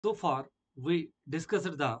So far, we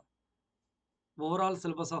discussed the overall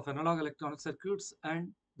syllabus of analog electronic circuits and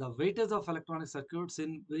the weightage of electronic circuits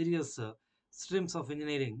in various streams of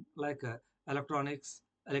engineering like electronics,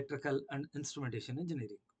 electrical, and instrumentation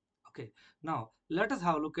engineering. Okay, now let us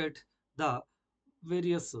have a look at the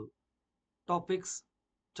various topics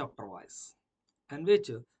chapter wise, and which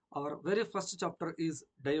our very first chapter is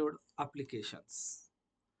diode applications.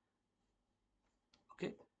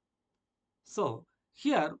 Okay, so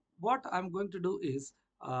here what I'm going to do is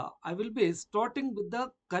I will be starting with the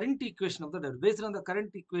current equation of the diode. Based on the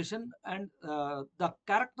current equation and the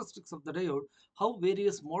characteristics of the diode, how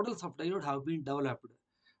various models of diode have been developed.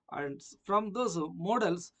 And from those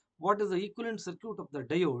models, what is the equivalent circuit of the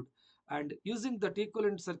diode, and using that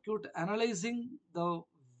equivalent circuit, analyzing the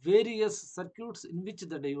various circuits in which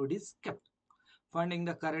the diode is kept, finding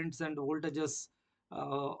the currents and voltages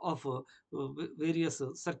of various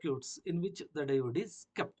circuits in which the diode is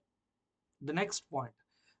kept. The next point,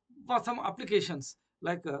 for some applications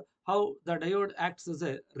like how the diode acts as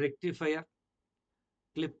a rectifier,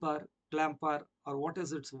 clipper, clamper, or what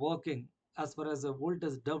is its working as far as a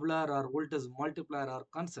voltage doubler or voltage multiplier are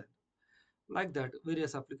concerned. Like that,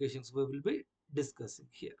 various applications we will be discussing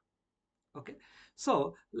here. Okay,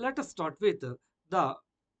 so let us start with the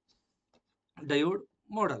diode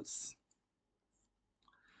models.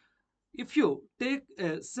 If you take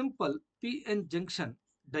a simple PN junction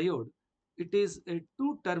diode, it is a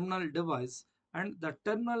two-terminal device and the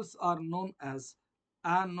terminals are known as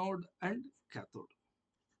anode and cathode.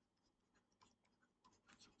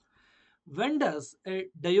 When does a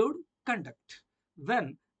diode conduct?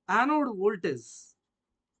 When anode voltage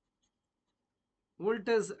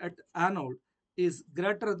at anode is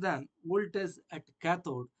greater than voltage at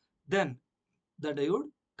cathode, then the diode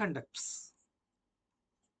conducts.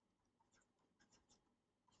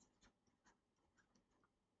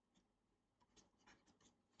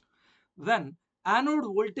 When anode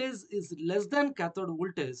voltage is less than cathode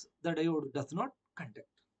voltage, the diode does not conduct.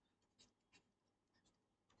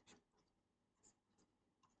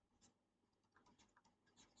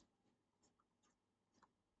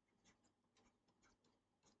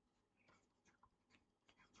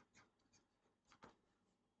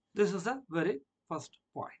 This is the very first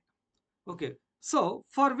point. Okay, so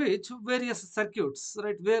for which various circuits,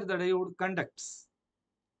 right, where the diode conducts,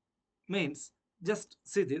 means just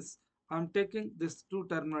see this. I'm taking this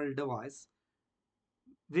two-terminal device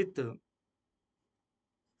with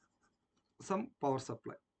some power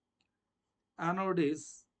supply. Anode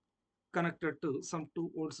is connected to some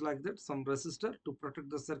 2 volts like that, some resistor to protect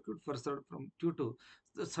the circuit for from due to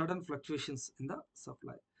the sudden fluctuations in the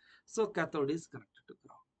supply. So cathode is connected to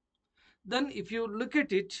ground. Then if you look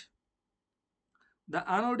at it, the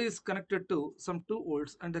anode is connected to some 2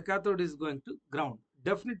 volts and the cathode is going to ground.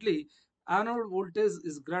 Definitely anode voltage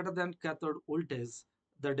is greater than cathode voltage,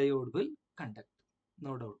 the diode will conduct,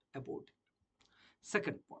 no doubt about it.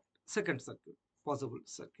 Second point, second circuit, possible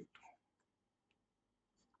circuit.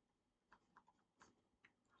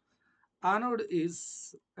 Anode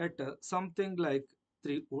is at something like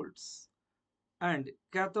 3 volts and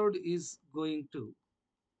cathode is going to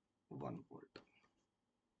 1 volt.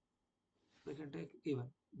 We can take even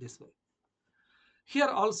this way. Here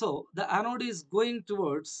also the anode is going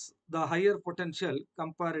towards the higher potential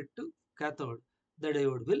compared to cathode, the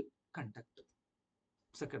diode will conduct.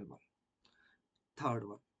 Second one. Third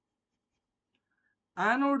one.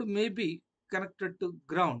 Anode may be connected to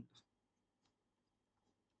ground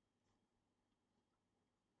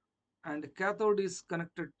and cathode is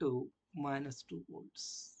connected to -2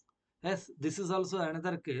 volts. Yes, this is also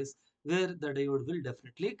another case where the diode will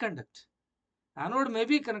definitely conduct. Anode may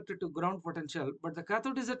be connected to ground potential, but the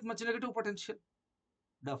cathode is at much negative potential.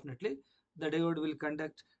 Definitely, the diode will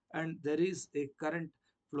conduct and there is a current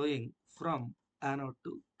flowing from anode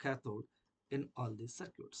to cathode in all these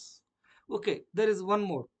circuits. Okay, there is one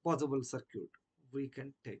more possible circuit we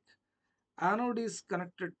can take. Anode is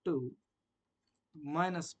connected to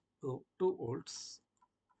 -2 volts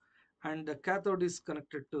and the cathode is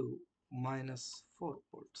connected to -4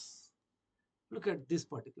 volts. Look at this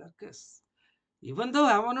particular case. Even though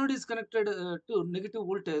anode is connected to negative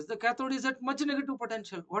voltage, the cathode is at much negative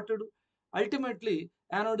potential. What to do? Ultimately,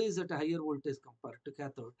 anode is at a higher voltage compared to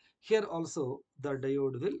cathode. Here also the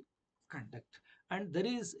diode will conduct and there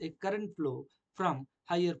is a current flow from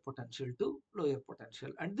higher potential to lower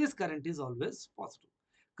potential, and this current is always positive.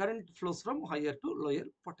 Current flows from higher to lower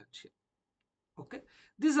potential. Okay,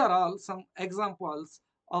 these are all some examples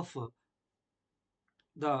of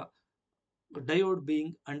the diode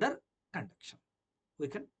being under conduction. We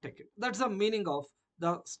can take it. That's the meaning of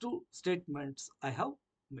the two statements I have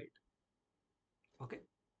made. Okay.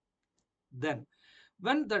 Then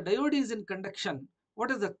when the diode is in conduction,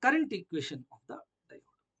 what is the current equation of the diode?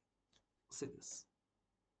 See this.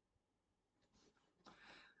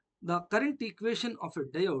 The current equation of a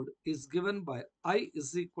diode is given by I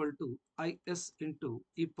is equal to Is into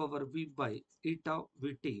e power v by eta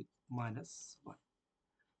Vt minus 1,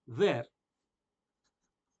 where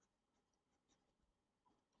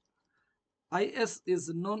Is is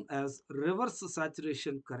known as reverse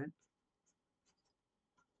saturation current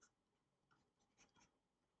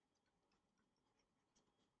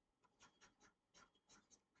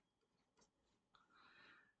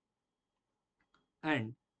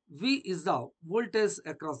and V is the voltage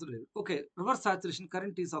across the diode. Okay, reverse saturation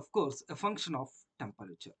current is of course a function of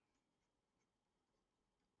temperature.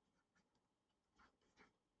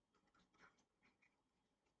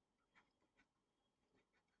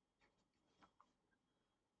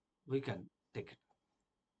 We can take it.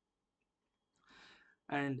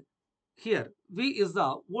 And here V is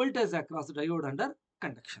the voltage across the diode under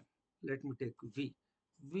conduction. Let me take V.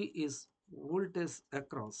 V is voltage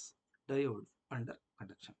across diode under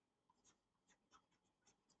conduction.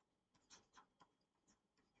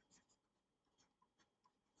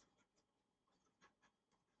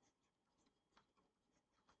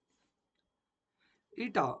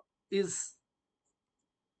 Eta is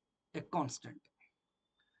a constant,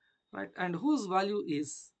 right? And whose value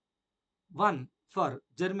is 1 for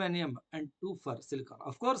germanium and 2 for silicon.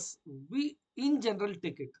 Of course, we in general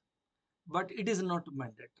take it, but it is not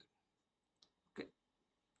mandatory. Okay.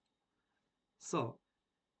 So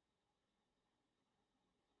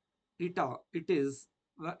eta,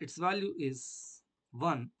 its value is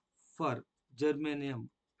 1 for germanium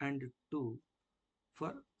and 2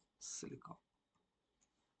 for silicon.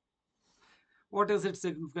 What is its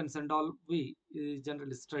significance and all? We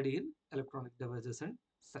generally study in electronic devices and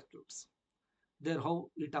circuits. There how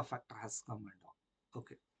eta factor has come and all.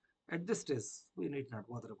 Okay. At this stage, we need not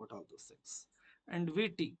bother about all those things. And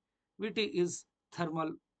Vt is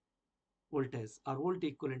thermal voltage or volt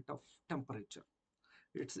equivalent of temperature.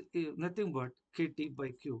 It's nothing but Kt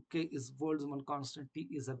by Q. K is Boltzmann constant, T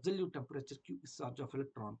is absolute temperature, Q is charge of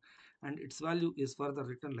electron, and its value is further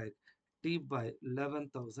written like T by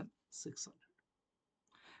 11,600.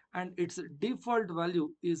 And its default value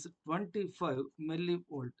is 25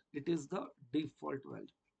 millivolt. It is the default value.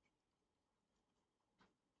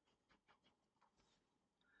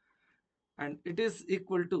 And it is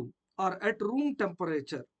equal to, or at room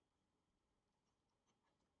temperature,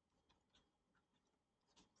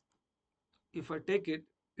 if I take it,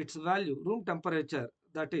 its value, room temperature,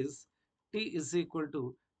 that is T is equal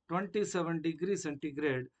to 27 degrees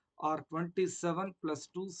centigrade or 27 plus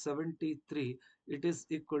 273, it is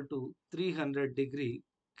equal to 300 degree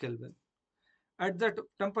Kelvin. At that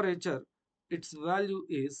temperature, its value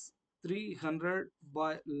is 300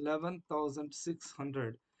 by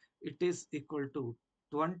 11,600. It is equal to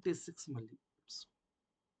 26 millivolts.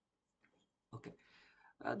 Okay.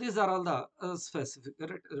 These are all the specific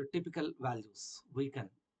typical values we can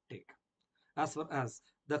take as far as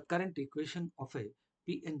the current equation of a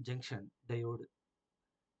PN junction diode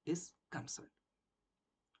is concerned.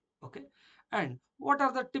 Okay. And what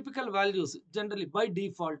are the typical values generally by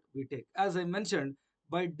default we take? As I mentioned,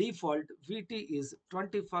 by default Vt is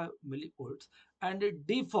 25 millivolts and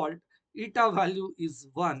default eta value is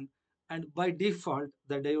 1, and by default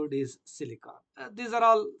the diode is silicon. These are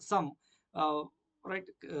all some uh, right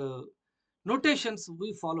notations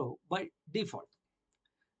we follow by default,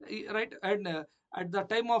 right? And at the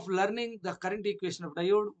time of learning the current equation of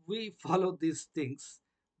diode, we follow these things.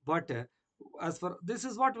 But as for this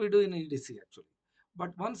is what we do in EDC actually.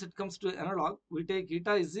 But once it comes to analog, we take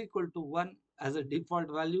eta is equal to 1 as a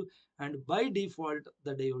default value, and by default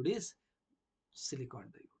the diode is silicon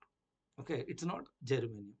diode. Okay, it's not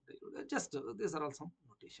germanium diode. Just these are all some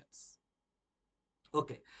notations.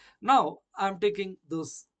 Okay, now I'm taking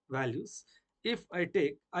those values. If I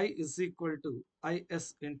take I is equal to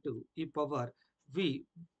Is into e power V,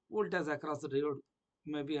 voltage across the diode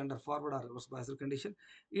may be under forward or reverse bias condition,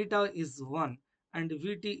 eta is 1 and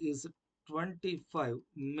Vt is 25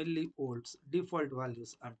 millivolts. Default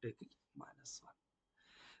values I'm taking minus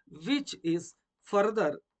 1, which is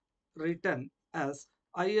further written as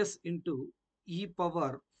Is into e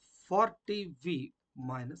power 40V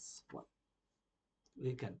minus 1.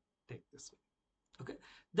 We can take this way. Okay,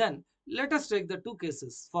 then let us take the two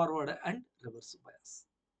cases, forward and reverse bias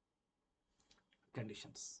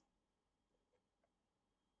conditions.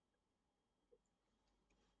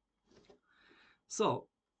 So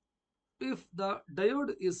if the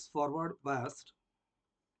diode is forward biased,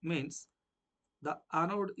 means the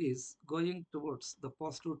anode is going towards the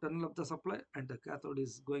positive terminal of the supply and the cathode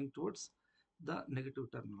is going towards the negative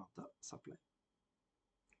terminal of the supply.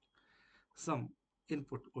 Some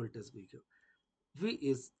input voltage we give. V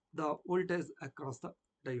is the voltage across the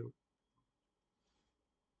diode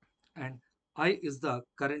and I is the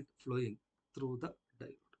current flowing through the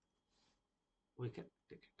diode. We can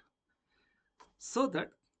take it. So that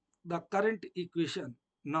the current equation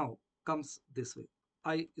now comes this way.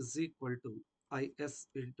 I is equal to Is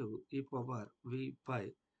into e power V by,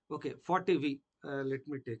 okay, 40V. Let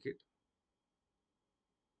me take it.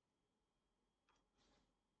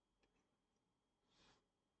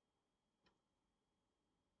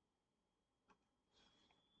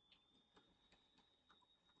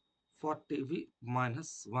 (40V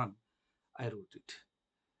minus 1), I wrote it,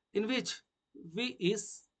 in which V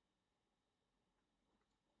is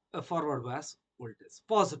a forward bias voltage,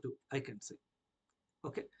 positive, I can say.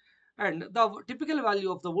 Okay, and the typical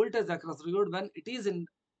value of the voltage across diode when it is in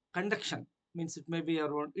conduction means it may be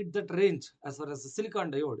around it that range as far as the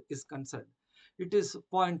silicon diode is concerned. It is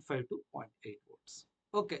 0.5 to 0.8 volts.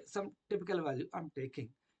 Okay, some typical value I'm taking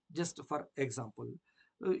just for example.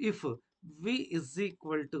 If V is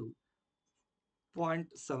equal to 0.7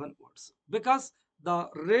 volts, because the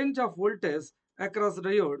range of voltage across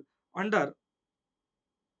diode under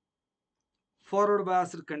forward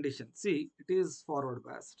biased condition, see it is forward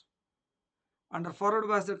biased. Under forward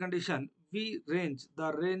biased condition, the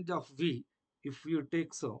range of V, if you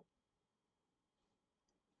take so,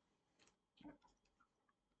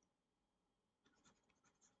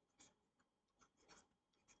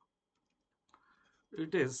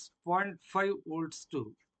 it is 0.5 volts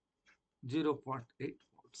to 0.8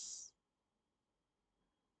 volts.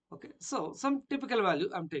 Okay, so some typical value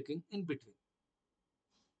I'm taking in between,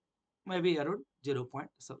 maybe around 0.7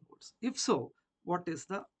 volts. If so, what is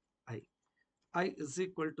the I? I is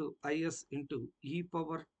equal to Is into e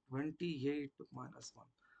power 28 minus 1,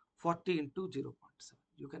 40 into 0.7.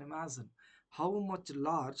 You can imagine how much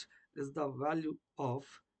large is the value of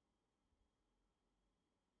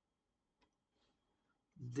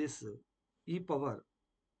this e power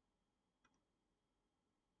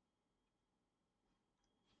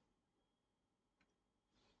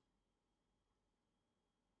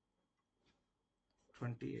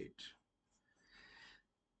 28.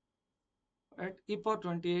 Right? E power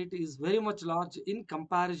 28 is very much large in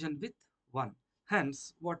comparison with 1.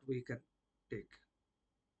 Hence, what we can take.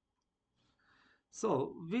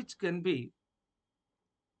 So, which can be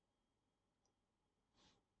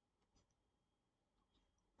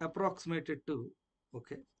approximated to,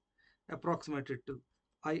 okay, approximated to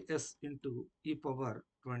Is into e power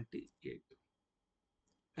 28.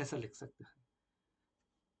 ऐसा लिख सकते हैं.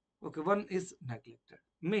 Okay, one is neglected.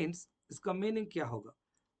 Means, इसका meaning क्या होगा?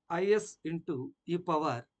 Is into e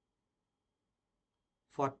power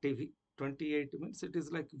 40V. 28 means it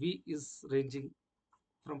is like V is ranging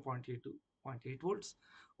from 0.8 to 0.8 volts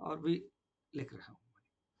और V लिख रहा हूँ.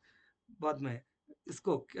 बाद में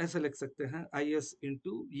इसको कैसे लिख सकते हैं? Is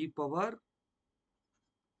into e power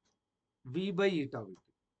V by eta VT.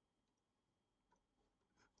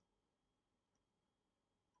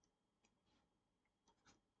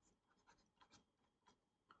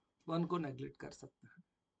 One को नेग्लेक्ट कर सकते हैं.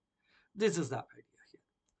 This is the idea here.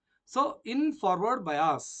 So in forward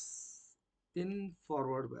bias,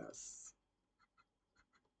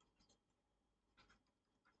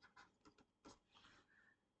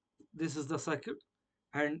 this is the circuit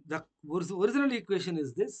and the original equation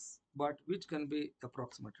is this, but which can be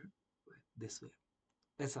approximated this way.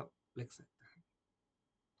 ऐसा लिख सकते हैं.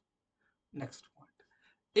 Next point,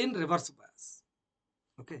 in reverse bias.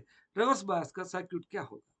 Okay, reverse bias का circuit क्या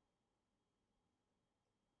होगा?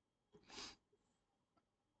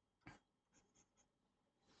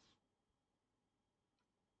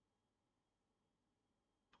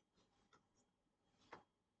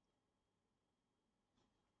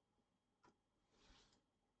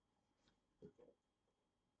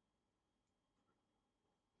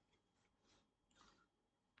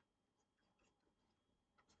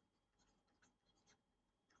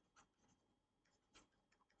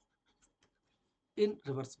 In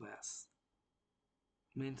reverse bias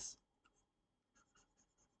means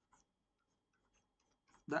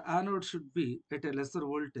the anode should be at a lesser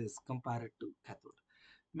voltage compared to cathode.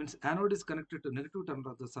 Means anode is connected to negative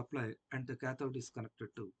terminal of the supply and the cathode is connected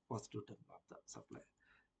to positive terminal of the supply.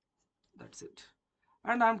 That's it.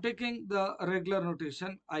 And I'm taking the regular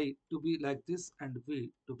notation I to be like this and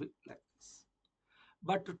V to be like this.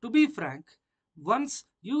 But to be frank, once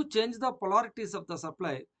you change the polarities of the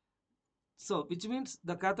supply, so which means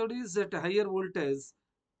the cathode is at a higher voltage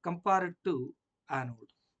compared to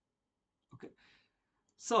anode. Okay,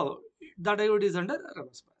 so the diode is under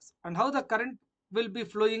reverse bias. And how the current will be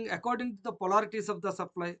flowing according to the polarities of the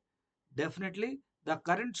supply? Definitely, the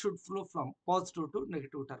current should flow from positive to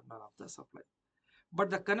negative terminal of the supply. But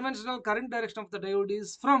the conventional current direction of the diode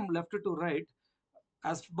is from left to right.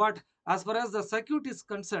 But as far as the circuit is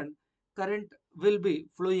concerned, current will be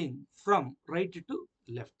flowing from right to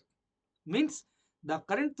left. Means the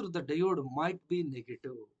current through the diode might be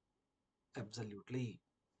negative. Absolutely.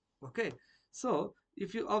 Okay. So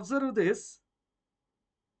if you observe this,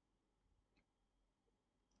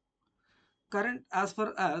 current as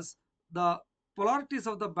far as the polarities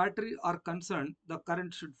of the battery are concerned, the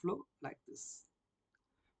current should flow like this.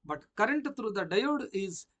 But current through the diode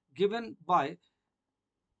is given by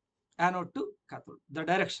anode to cathode, the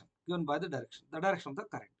direction given by the direction of the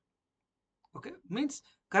current. Okay, means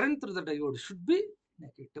current through the diode should be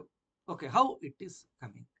negative. Okay, how it is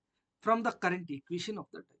coming? From the current equation of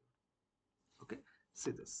the diode. Okay,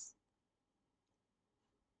 see this.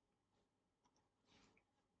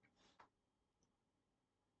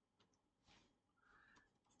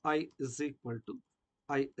 I is equal to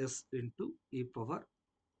Is into e power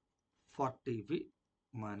 40V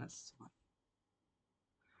minus 1.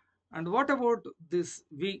 And what about this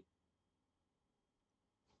V?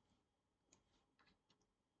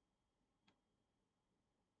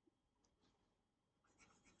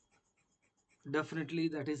 Definitely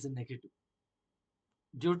that is negative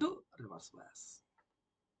due to reverse bias.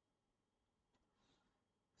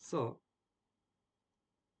 So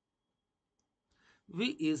V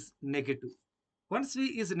is negative. Once V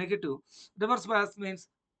is negative, reverse bias means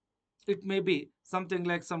it may be something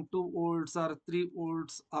like some 2 volts or 3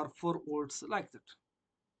 volts or 4 volts like that.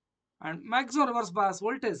 And maximum reverse bias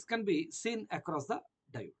voltage can be seen across the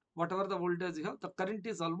diode. Whatever the voltage you have, the current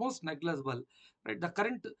is almost negligible, right? The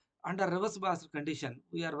current under reverse bias condition,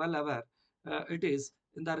 we are well aware, it is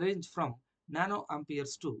in the range from nano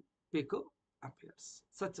amperes to pico amperes.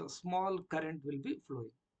 Such a small current will be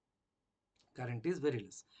flowing. Current is very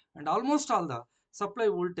less, and almost all the supply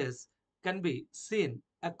voltage can be seen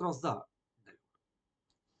across the diode.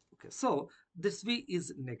 Okay, so this V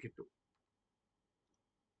is negative.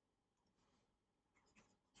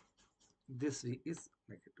 This V is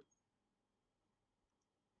negative.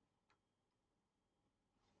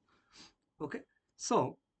 Okay,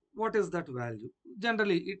 so what is that value?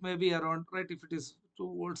 Generally it may be around, right, if it is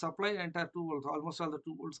 2 volts supply, entire 2 volts, almost all the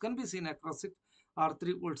 2 volts can be seen across it, or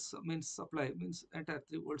 3 volts means supply, means entire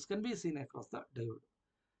 3 volts can be seen across the diode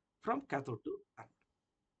from cathode to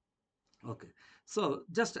anode. Okay, so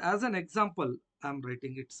just as an example I am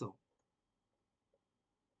writing it. So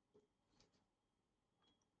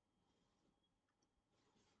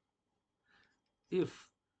if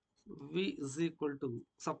V is equal to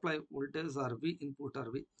supply voltage or V input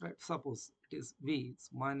or V, right, suppose it is V is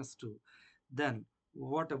minus 2, then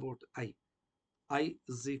what about I? I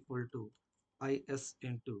is equal to Is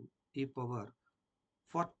into e power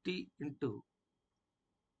 40 into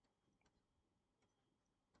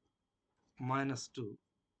minus 2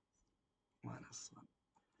 minus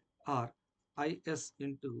 1, or Is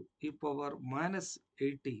into e power minus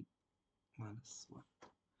 80 minus 1.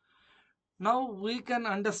 Now we can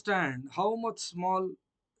understand how much small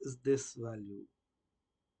is this value.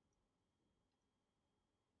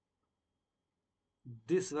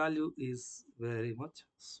 This value is very much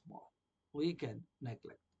small. We can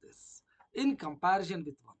neglect this in comparison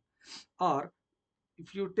with 1. Or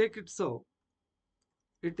if you take it so,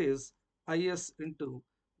 it is Is into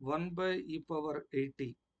 1 by e power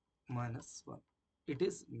 80 minus 1. It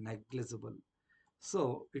is negligible.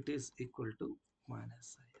 So it is equal to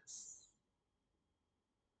minus Is.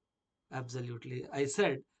 Absolutely. I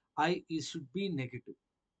said I is should be negative.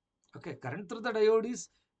 Okay, current through the diode is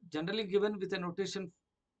generally given with a notation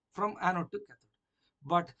from anode to cathode.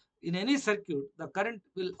 But in any circuit, the current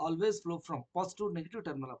will always flow from positive to negative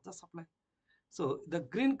terminal of the supply. So the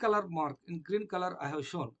green color mark, in green color I have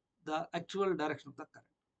shown the actual direction of the current.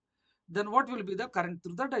 Then what will be the current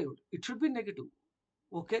through the diode? It should be negative.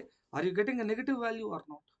 Okay, are you getting a negative value or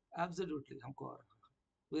not? Absolutely,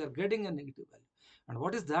 we are getting a negative value. And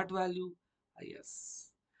what is that value?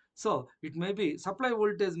 Yes. So it may be supply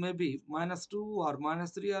voltage may be minus 2 or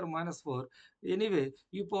minus 3 or minus 4. Anyway,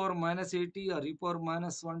 e power minus 80 or e power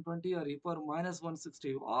minus 120 or e power minus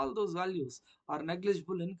 160. All those values are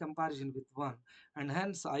negligible in comparison with 1, and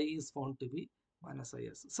hence I is found to be minus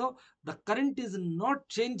Is. So the current is not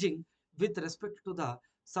changing with respect to the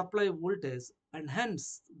supply voltage, and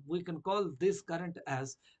hence we can call this current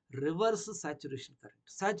as reverse saturation current.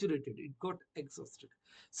 Saturated, it got exhausted.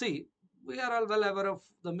 See, we are all well aware of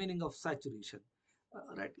the meaning of saturation.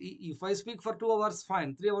 Right. If I speak for 2 hours,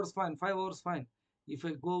 fine. 3 hours, fine. 5 hours, fine. If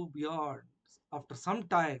I go beyond, after some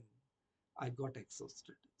time, I got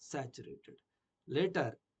exhausted, saturated.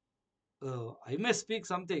 Later, I may speak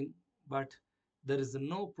something, but there is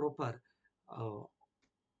no proper uh,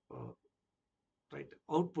 uh, right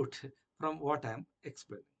output from what I am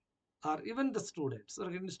explaining. Or even the students, or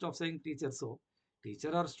instead of saying teacher, so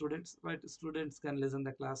teacher or students, right? Students can listen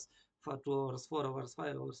the class for 2 hours, 4 hours,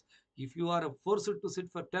 5 hours. If you are forced to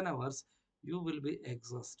sit for 10 hours, you will be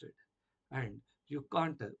exhausted, and you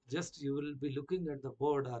can't just, you will be looking at the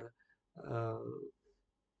board or uh,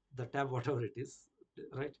 the tab, whatever it is,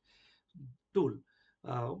 right? Tool,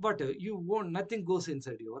 but you won't, nothing goes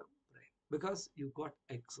inside your brain because you got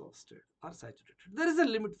exhausted or saturated. There is a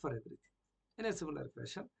limit for everything. In a similar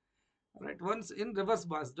fashion, right, once in reverse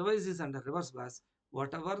bias, device is under reverse bias,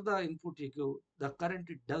 whatever the input you give, the current,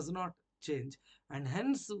 it does not change, and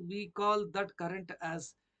hence we call that current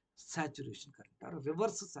as saturation current or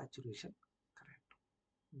reverse saturation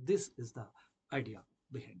current. This is the idea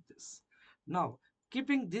behind this. Now,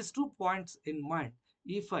 keeping these 2 points in mind,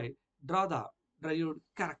 if I draw the diode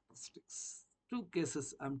characteristics, two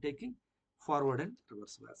cases I'm taking, forward and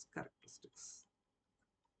reverse bias characteristics.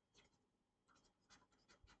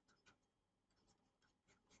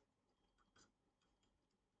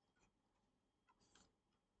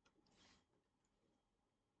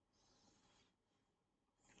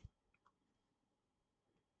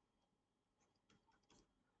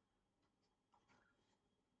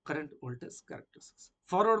 Current voltage characteristics.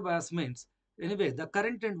 Forward bias means, anyway, the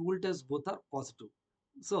current and voltage both are positive.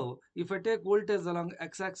 So if I take voltage along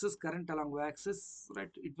x-axis, current along y-axis, right,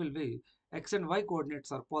 it will be x and y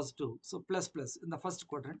coordinates are positive. So plus plus in the first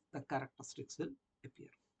quadrant, the characteristics will appear.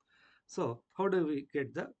 So how do we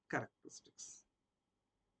get the characteristics?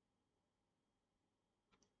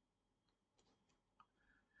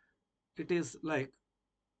 It is like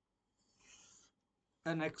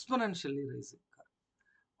an exponentially rising current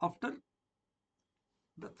after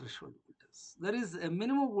the threshold voltage. There is a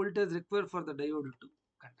minimum voltage required for the diode to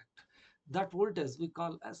conduct. That voltage we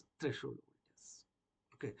call as threshold voltage.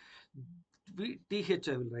 Okay,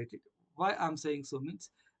 VTH I will write it. Why I'm saying so means,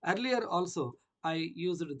 earlier also I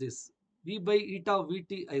used this V by eta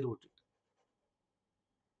VT, I wrote it.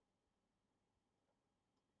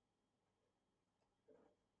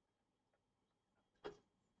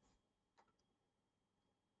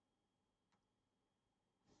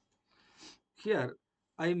 Here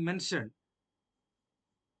I mentioned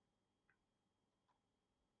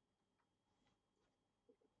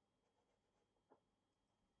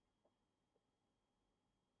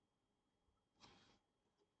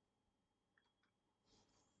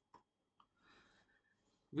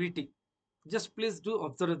VT. Just please do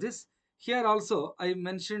observe this. Here also I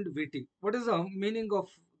mentioned VT. What is the meaning of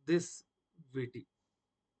this VT?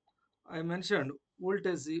 I mentioned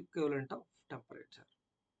voltage equivalent of temperature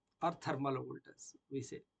or thermal voltage, we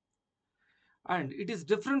say. And it is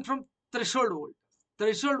different from threshold voltage.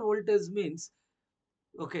 Threshold voltage means,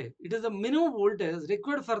 okay, it is the minimum voltage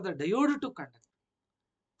required for the diode to conduct.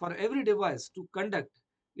 For every device to conduct,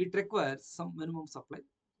 it requires some minimum supply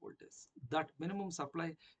voltage. That minimum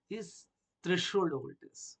supply is threshold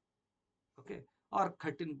voltage, okay, or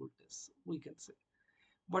cut-in voltage, we can say.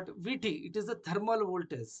 But VT, it is the thermal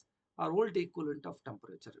voltage or volt equivalent of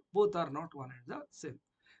temperature. Both are not one and the same.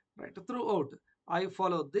 Right, throughout I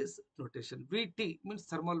follow this notation. VT means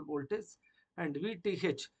thermal voltage, and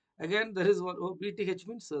VTH, again there is one, oh, VTH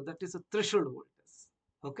means that is a threshold voltage.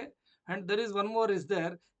 Okay, and there is one more is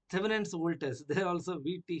there, Thevenin's voltage. There also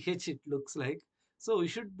VTH it looks like. So we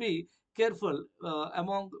should be careful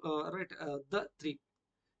among the three: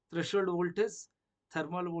 threshold voltage,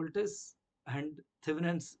 thermal voltage, and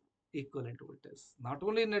Thevenin's equivalent voltage. Not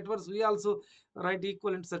only in networks, we also write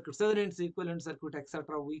equivalent circuit, Thevenin's equivalent circuit,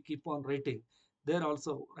 etc. We keep on writing. There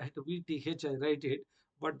also write VTH, I write it,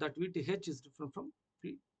 but that VTH is different from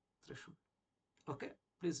V threshold. Okay,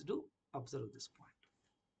 please do observe this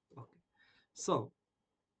point. Okay, so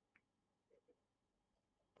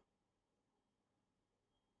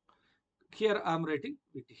here I am writing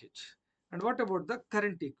VTH. And what about the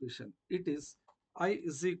current equation? It is I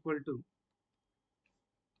is equal to,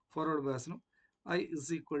 forward bias, no? I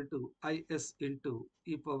is equal to Is into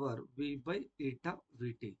e power V by eta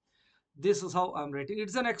Vt. This is how I'm writing.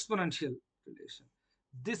 It's an exponential relation.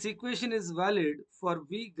 This equation is valid for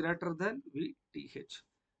V greater than Vth,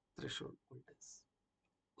 threshold voltage.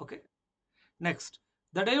 Okay. Next,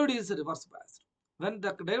 the diode is reverse biased. When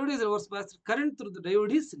the diode is reverse biased, current through the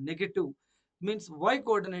diode is negative. Means Y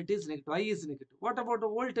coordinate is negative, I is negative. What about the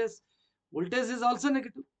voltage? Voltage is also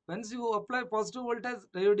negative. Once you apply positive voltage,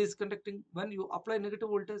 diode is conducting. When you apply negative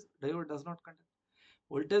voltage, diode does not conduct.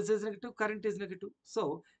 Voltage is negative, current is negative.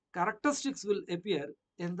 So characteristics will appear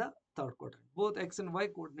in the third quadrant. Both x and y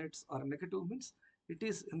coordinates are negative, means it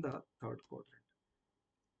is in the third quadrant.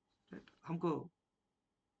 Right? हमको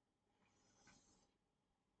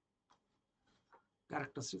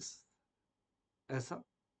characteristics ऐसा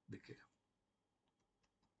दिखेगा.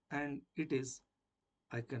 And it is,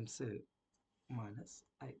 I can say, minus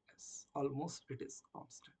is. Almost it is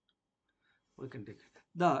constant. We can take it.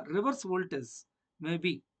 The reverse voltage may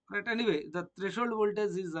be, right, anyway, the threshold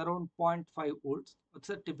voltage is around 0.5 volts. It's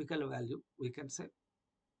a typical value, we can say.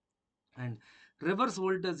 And reverse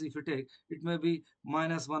voltage, if you take, it may be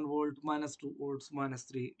minus 1 volt, minus 2 volts, minus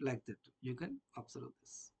 3, like that. You can observe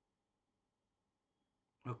this.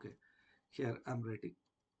 Okay, here I'm writing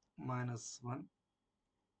minus 1,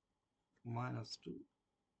 minus 2,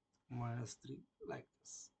 minus 3, like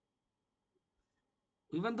this.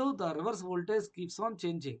 Even though the reverse voltage keeps on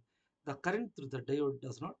changing, the current through the diode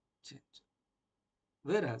does not change.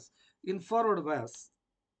 Whereas in forward bias,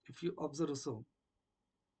 if you observe so,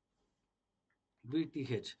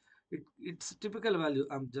 VTH, its typical value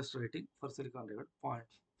I'm just writing for silicon diode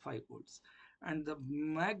 0.5 volts, and the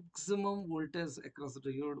maximum voltage across the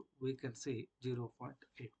diode we can say 0.8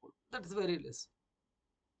 volt. That's very less.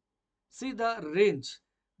 See the range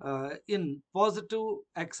in positive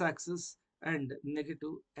x-axis and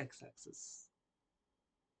negative x-axis.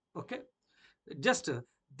 Okay, just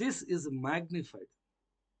this is magnified.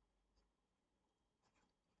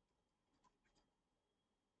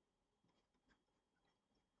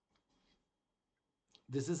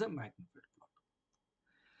 This is a magnified plot.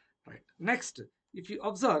 Right. Next, if you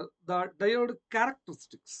observe the diode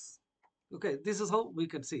characteristics, okay, this is how we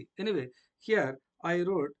can see. Anyway, here I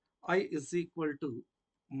wrote I is equal to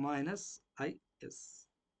minus IS.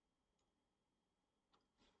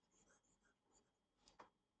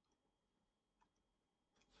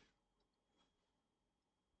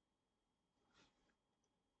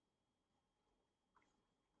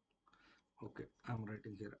 Okay, I'm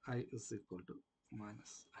writing here I is equal to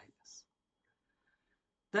minus IS.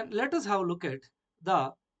 Then let us have a look at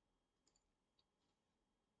the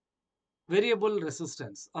variable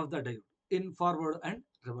resistance of the diode in forward and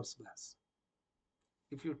reverse bias.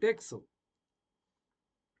 If you take so,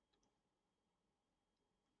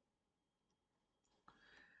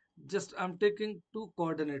 just I'm taking two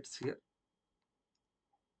coordinates here.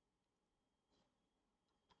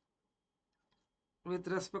 With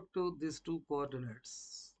respect to these two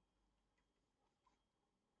coordinates,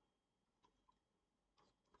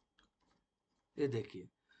 ये देखिए,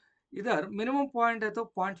 इधर minimum point है तो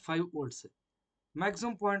 0.5 volt से,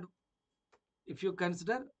 maximum point if you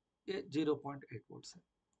consider ये 0.8 volt है.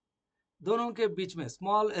 दोनों के बीच में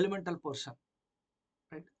small elemental portion,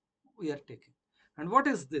 right, we are taking. And what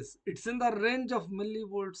is this? It's in the range of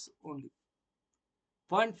millivolts only,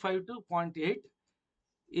 0.5 to 0.8.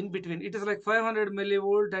 in between it is like 500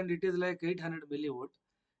 millivolt and it is like 800 millivolt.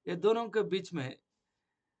 ये दोनों के बीच में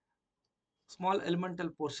small elemental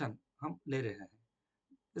portion हम ले रहे हैं.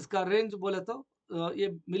 इसका range बोले तो ये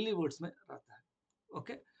मिलीवोल्ट्स में रहता है.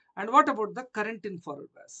 Okay, and what about the current in forward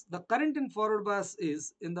bias? The current in forward bias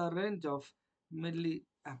is in the range of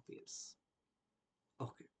milliamperes.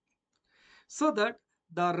 Okay, so that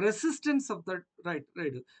the resistance of the right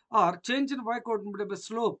or change in y coordinate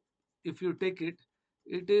slope, if you take it,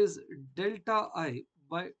 it is delta I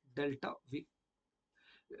by delta V.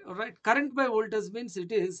 Right, current by voltage means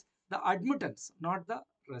it is the admittance, not the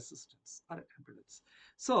resistance or impedance.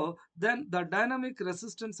 So then the dynamic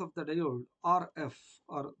resistance of the diode RF,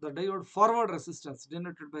 or the diode forward resistance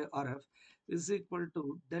denoted by RF, is equal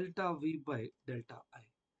to delta V by delta I.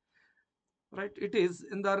 Right, it is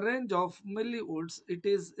in the range of millivolts, it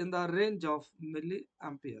is in the range of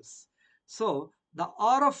milliamperes. So the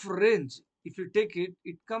RF range, if you take it,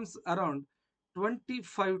 it comes around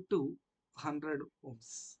 25 to 100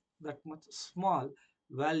 ohms. That much small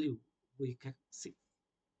value we can see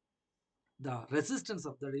the resistance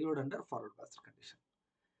of the diode under forward bias condition.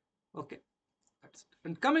 Okay, that's it.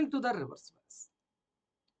 And coming to the reverse bias,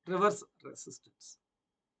 reverse resistance,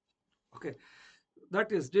 okay,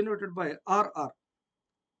 that is denoted by RR.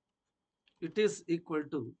 It is equal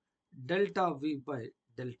to delta V by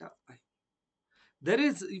delta I. There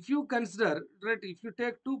is, if you consider, right, if you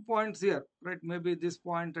take 2 points here, right, maybe this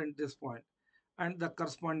point and this point, and the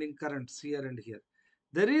corresponding currents here and here,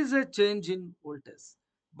 there is a change in voltage,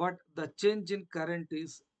 but the change in current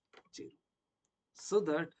is 0. So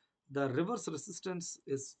that the reverse resistance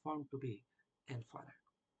is found to be infinite.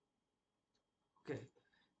 Okay,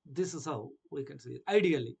 This is how we can see it,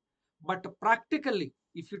 ideally. But practically,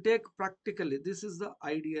 if you take practically, this is the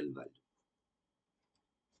ideal value.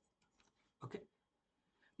 Okay.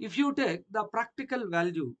 If you take the practical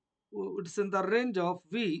value, it's in the range of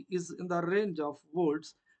V is in the range of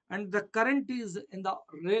volts, and the current is in the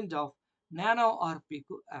range of nano or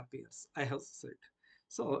pico amperes, I have said.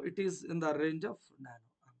 So it is in the range of nano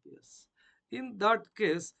amperes. In that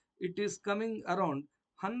case, it is coming around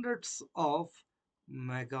hundreds of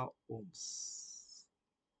mega ohms.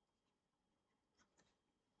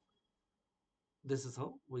 This is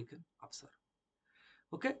how we can observe.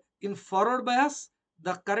 Okay. In forward bias,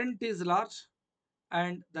 the current is large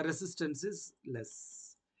and the resistance is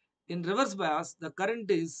less. In reverse bias, the current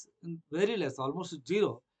is very less, almost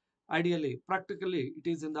zero. Ideally, practically, it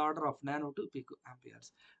is in the order of nano to pico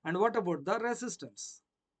amperes. And what about the resistance?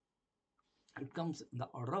 It comes in the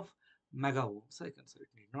order of mega ohms. I can say it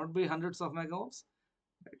need not be hundreds of mega ohms.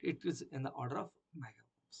 It is in the order of mega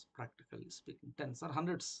ohms. Practically speaking, tens or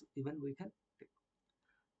hundreds even we can take.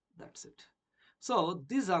 That's it. So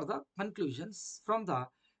these are the conclusions from the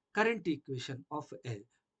current equation of a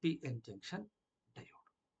PN junction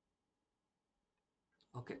diode.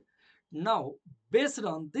 Okay. Now, based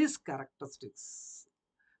on these characteristics,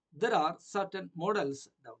 there are certain models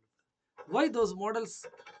developed. Why those models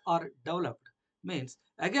are developed means,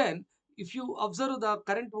 again, if you observe the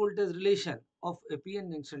current voltage relation of a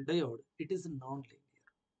PN junction diode, it is non-linear.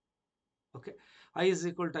 Okay. I is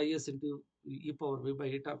equal to Is into e power v by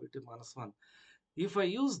eta v t minus 1. If I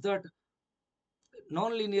use that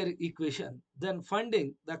nonlinear equation, then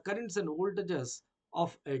finding the currents and voltages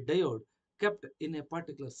of a diode kept in a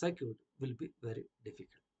particular circuit will be very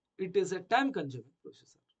difficult. It is a time consuming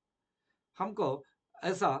process. हमको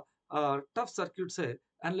ऐसा tough circuit से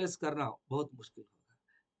analyse करना बहुत मुश्किल होगा,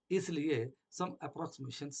 इसलिए some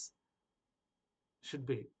approximations should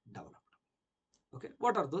be developed. Okay,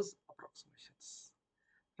 what are those approximations?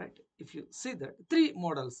 Right, if you see that three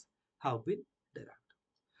models have been derived.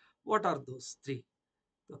 What are those three?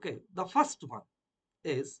 Okay, the first one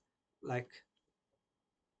is like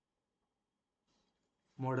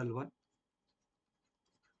model 1.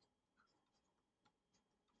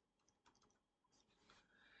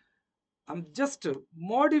 I'm just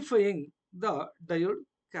modifying the diode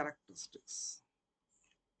characteristics.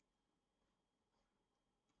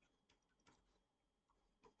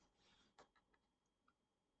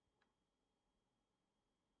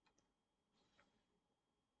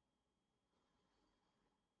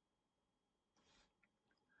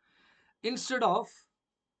 Instead of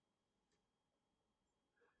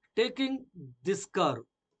taking this curve,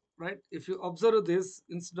 right, if you observe this,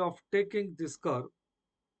 instead of taking this curve,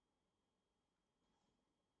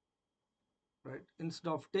 right,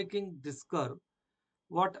 instead of taking this curve,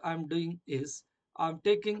 what I'm doing is I'm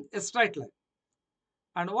taking a straight line.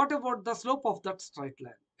 And what about the slope of that straight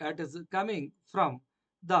line? It is coming from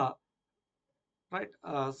the right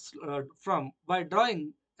from by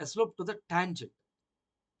drawing a slope to the tangent.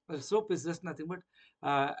 Well, slope is just nothing but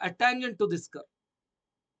a tangent to this curve.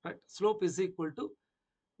 Right, slope is equal to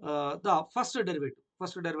the first derivative.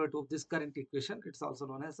 First derivative of this current equation. It's also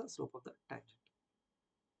known as the slope of the tangent.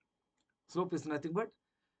 Slope is nothing but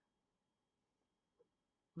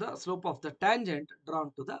the slope of the tangent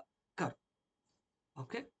drawn to the curve.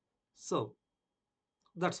 Okay, so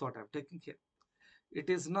that's what I'm taking here. It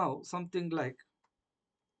is now something like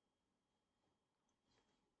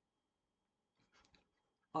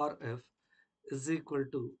RF is equal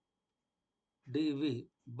to dV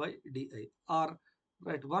by di, or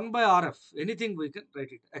right 1 by RF, anything we can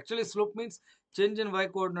write it. Actually slope means change in y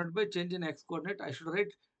coordinate by change in x coordinate. I should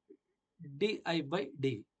write di by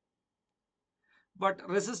dV, but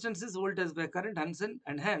resistance is voltage by current,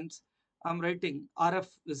 and hence I'm writing RF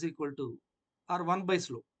is equal to or 1 by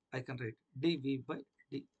slope. I can write dV by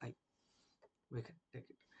di. We can take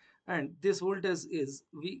it, and this voltage is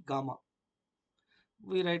V gamma.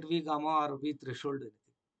 We write V gamma or V threshold, anything.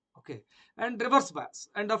 Okay, and reverse bias,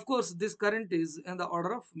 and of course this current is in the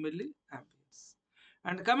order of milliamperes.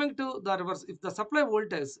 And coming to the reverse, if the supply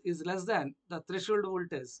voltage is less than the threshold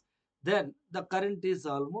voltage, then the current is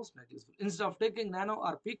almost negligible. Instead of taking nano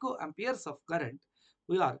or pico amperes of current,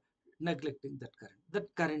 we are neglecting that current. That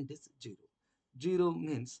current is zero. Zero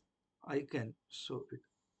means I can show it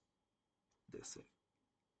this way,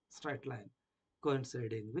 straight line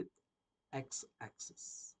coinciding with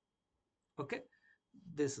x-axis. Okay,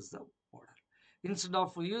 this is the model. Instead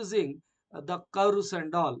of using the curves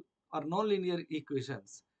and all or nonlinear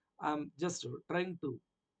equations, I'm just trying to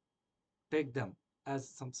take them as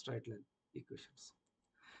some straight line equations.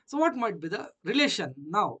 So what might be the relation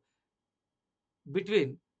now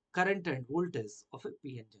between current and voltage of a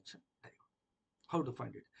PN junction diode. How to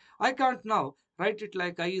find it? I can't now write it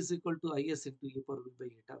like I is equal to Is into e power v by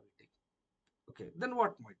eta Vt. Okay, then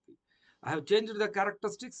what might be? I have changed the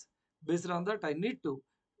characteristics. Based on that, I need to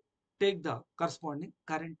take the corresponding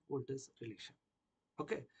current voltage relation.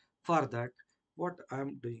 Okay, for that, what I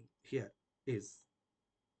am doing here is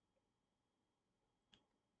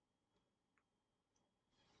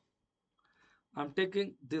I'm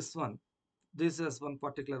taking this one. This is one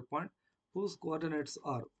particular point whose coordinates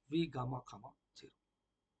are v gamma comma 0.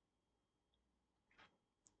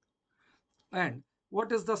 And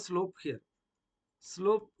what is the slope here?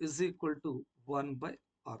 Slope is equal to 1 by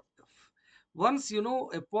Rf. Once you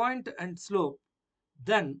know a point and slope,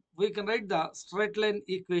 then we can write the straight line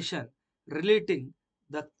equation relating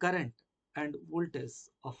the current and voltage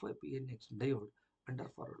of a PN junction diode under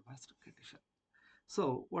forward bias condition.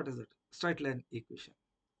 So what is it? Straight line equation.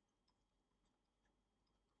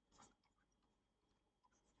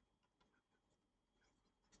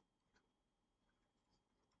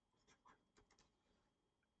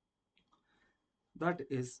 That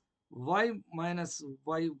is y minus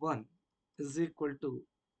y1 is equal to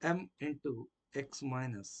m into x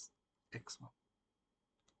minus x1.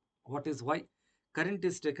 What is y? Current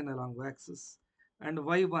is taken along y-axis, and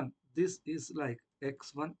y1, this is like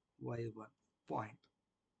x1 y1 point.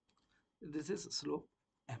 This is slope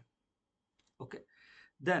m. Okay,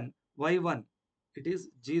 then y1, it is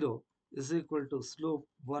 0 is equal to slope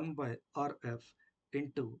 1 by rf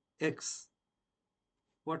into x.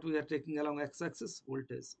 What we are taking along x-axis?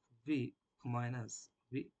 Voltage v minus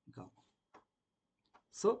v gamma.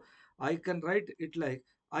 So I can write it like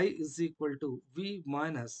I is equal to v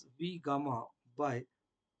minus v gamma by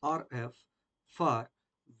rf for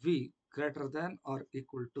v greater than or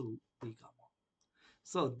equal to v gamma.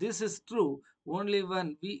 So this is true only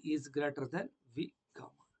when v is greater than v gamma.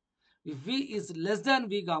 If v is less than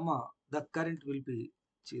v gamma, the current will be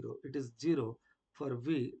 0. It is 0 for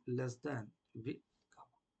v less than v gamma.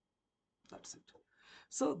 That's it.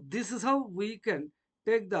 So this is how we can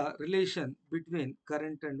take the relation between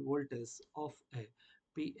current and voltage of a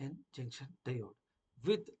PN junction diode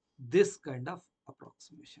with this kind of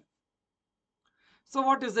approximation. So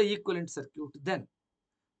what is the equivalent circuit then?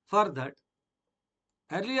 For that,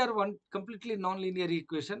 earlier one completely nonlinear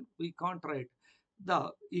equation, we can't write the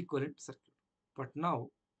equivalent circuit. But now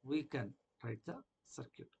we can write the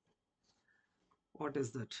circuit. What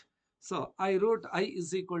is that? So I wrote I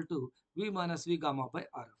is equal to V minus V gamma by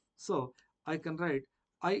RF. So I can write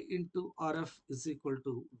I into RF is equal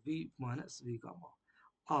to V minus V gamma.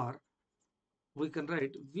 Or we can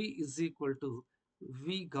write V is equal to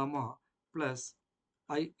V gamma plus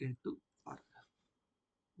I into RF.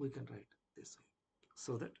 We can write this way.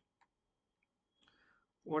 So that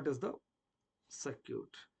what is the circuit?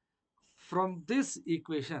 From this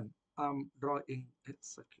equation, I'm drawing a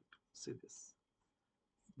circuit. See this.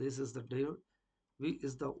 This is the diode. V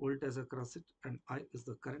is the voltage across it and I is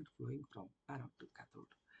the current flowing from anode to cathode.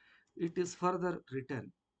 It is further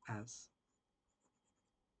written as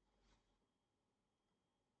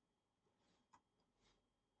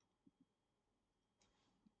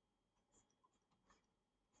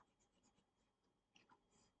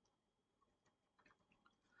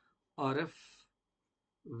RF,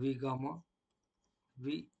 V gamma,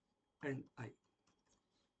 V and I.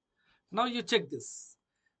 Now you check this.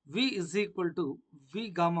 V is equal to V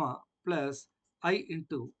gamma plus I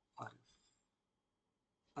into RF.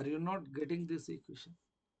 Are you not getting this equation?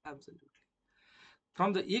 Absolutely.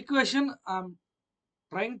 From the equation, I'm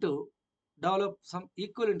trying to develop some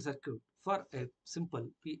equivalent circuit for a simple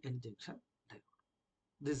PN junction diode.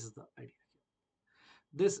 This is the idea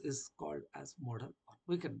here. This is called as model 1.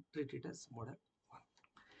 We can treat it as model 1.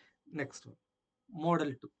 Next one, model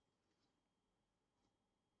 2.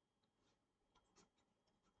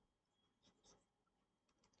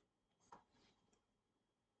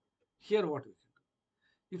 Here what we can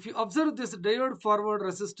do. If you observe this diode forward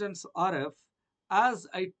resistance RF, as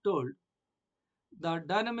I told, the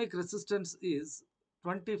dynamic resistance is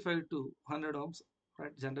 25 to 100 ohms,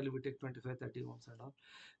 right? Generally we take 25, 30 ohms and all.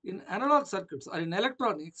 In analog circuits or in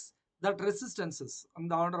electronics, that resistances on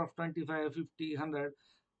the order of 25, 50, 100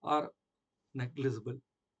 are negligible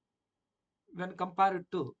when compared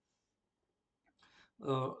to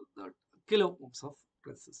the kilo ohms of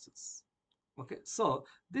resistance. Okay, so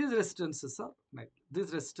these resistances are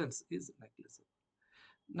this resistance is negligible.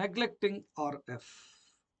 Neglecting RF,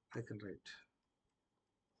 I can write.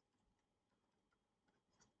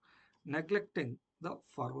 Neglecting the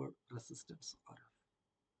forward resistance RF.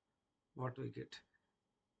 What we get?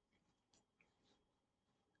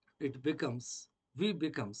 It becomes V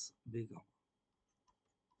becomes V gamma.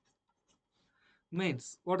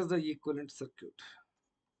 Means what is the equivalent circuit?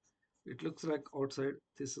 It looks like outside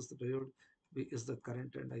this is the diode, V is the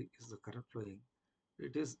current and I is the current flowing.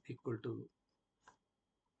 It is equal to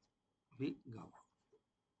V gamma.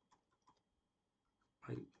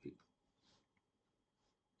 I, V.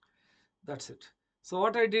 That's it. So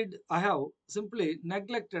what I did, I have simply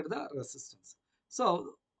neglected the resistance.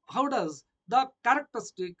 So how does the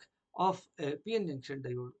characteristic of a PN junction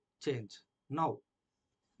diode change now?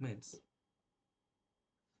 Means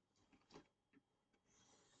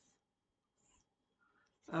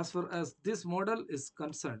as far as this model is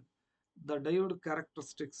concerned, the diode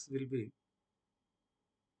characteristics will be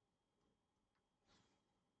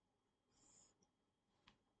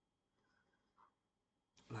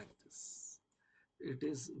like this. It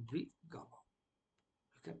is V gamma.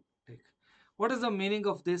 You can take. What is the meaning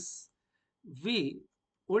of this? V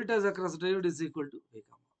voltage across diode is equal to V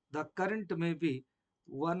gamma. The current may be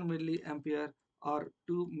 1 milliampere or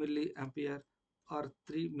 2 milliampere or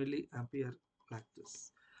 3 milliampere like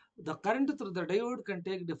this. The current through the diode can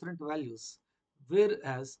take different values,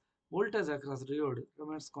 whereas voltage across diode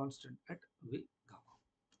remains constant at V gamma.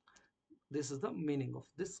 This is the meaning of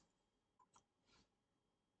this.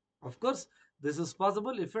 Of course, this is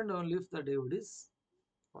possible if and only if the diode is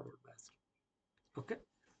forward biased. Okay,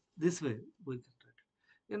 this way we can write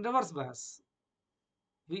it. In reverse bias,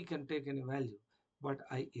 we can take any value, but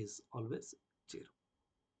I is always 0.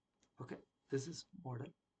 Okay, this is model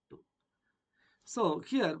 2. So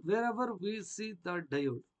here, wherever we see the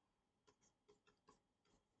diode,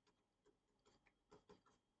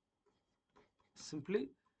 simply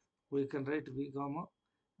we can write V gamma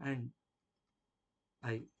and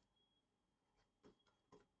I.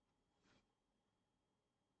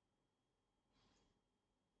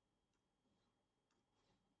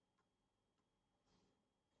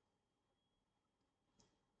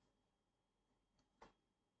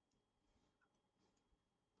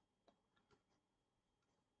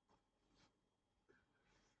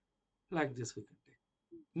 Like this we can take.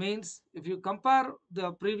 Means if you compare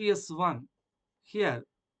the previous one, here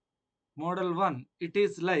model 1, it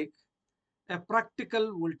is like a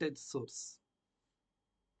practical voltage source.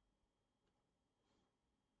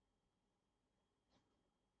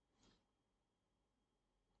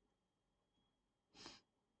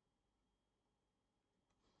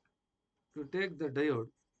 To take the diode,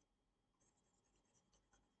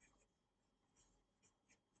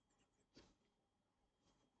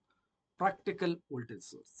 practical voltage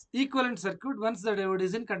source. Equivalent circuit once the diode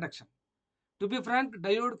is in conduction. To be frank,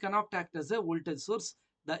 diode cannot act as a voltage source.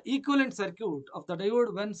 The equivalent circuit of the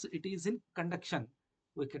diode once it is in conduction,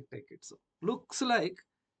 we can take it. So looks like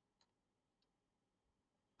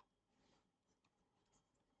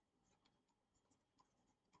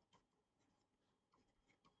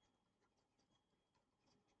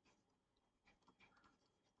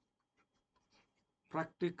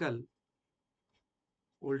practical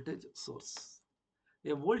voltage source.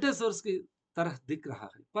 ये voltage source की तरह दिख रहा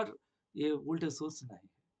है, पर ये voltage source नहीं है.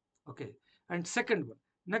 Okay. And second one,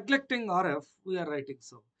 neglecting RF, we are writing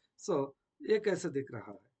so. So ये कैसे दिख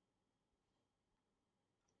रहा है?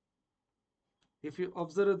 If you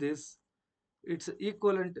observe this, its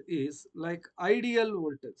equivalent is like ideal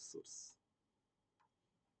voltage source.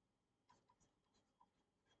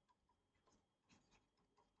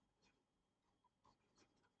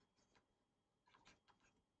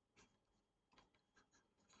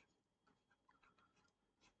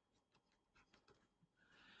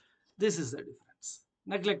 This is the difference.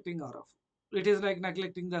 Neglecting RF. It is like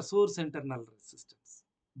neglecting the source internal resistance.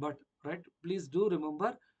 But right, please do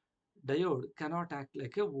remember, diode cannot act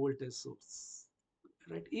like a voltage source.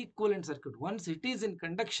 Right, equivalent circuit. Once it is in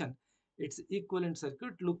conduction, its equivalent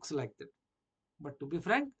circuit looks like that. But to be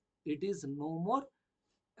frank, it is no more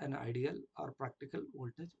an ideal or practical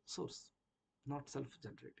voltage source, not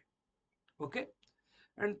self-generating. Okay.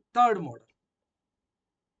 And third model.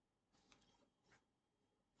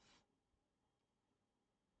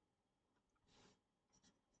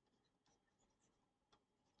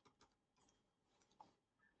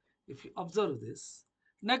 If you observe this,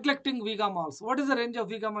 neglecting V gamma also. What is the range of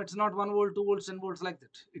V gamma? It's not 1 volt, 2 volts, 10 volts like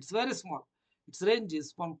that. It's very small. Its range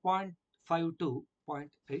is from 0.5 to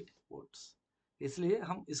 0.8 volts. इसलिए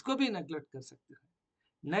हम इसको भी neglect कर सकते हैं.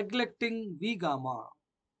 Neglecting V gamma.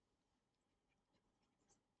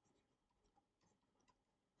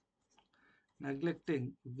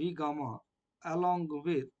 Neglecting V gamma along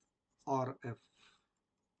with RF.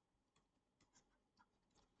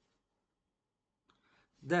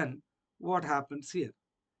 Then what happens here?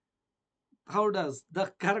 How does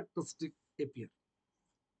the characteristic appear?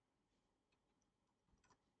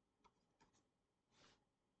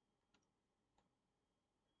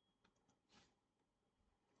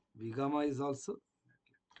 V gamma is also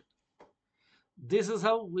neglected. This is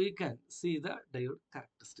how we can see the diode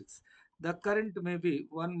characteristics. The current may be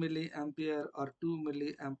 1 milliampere or 2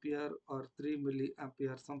 milliampere or 3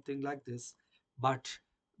 milliampere, something like this. But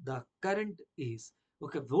the current is,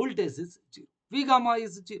 okay, voltage is 0. V gamma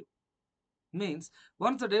is 0. Means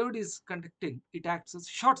once the diode is conducting, it acts as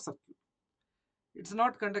short circuit. It's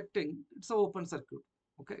not conducting, it's an open circuit.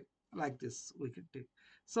 Okay, like this we can take.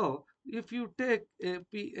 So if you take a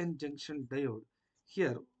PN junction diode,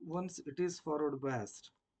 here once it is forward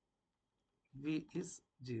biased, V is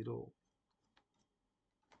 0,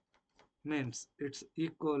 means it's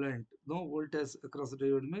equivalent. No voltage across the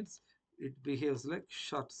diode means it behaves like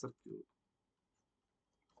short circuit.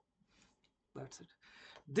 That's it.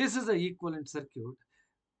 This is the equivalent circuit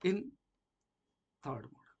in third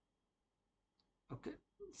mode. Okay,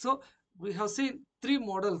 so we have seen three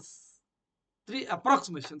models, three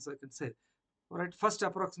approximations, I can say. Alright, first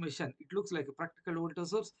approximation, it looks like a practical voltage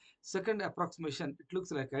source. Second approximation, it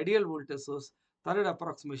looks like ideal voltage source. Third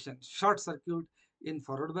approximation, short circuit in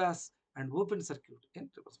forward bias and open circuit in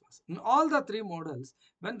reverse bias. In all the three models,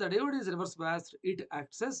 when the diode is reverse biased, it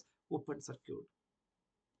acts as open circuit.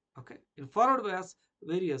 Okay, in forward bias,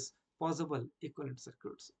 various possible equivalent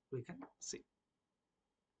circuits we can see.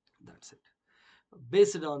 That's it.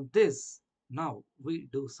 Based on this, now we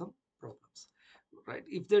do some problems. Right?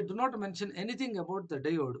 If they do not mention anything about the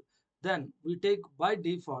diode, then we take by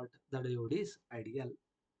default the diode is ideal.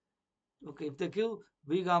 Okay, if they give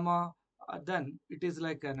V gamma, then it is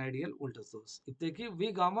like an ideal voltage source. If they give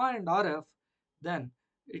V gamma and RF, then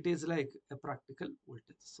it is like a practical voltage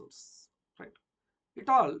source. Right? It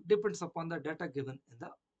all depends upon the data given in the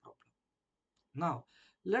problem. Now,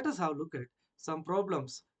 let us have a look at some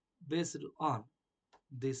problems based on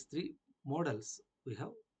these three models we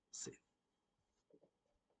have seen.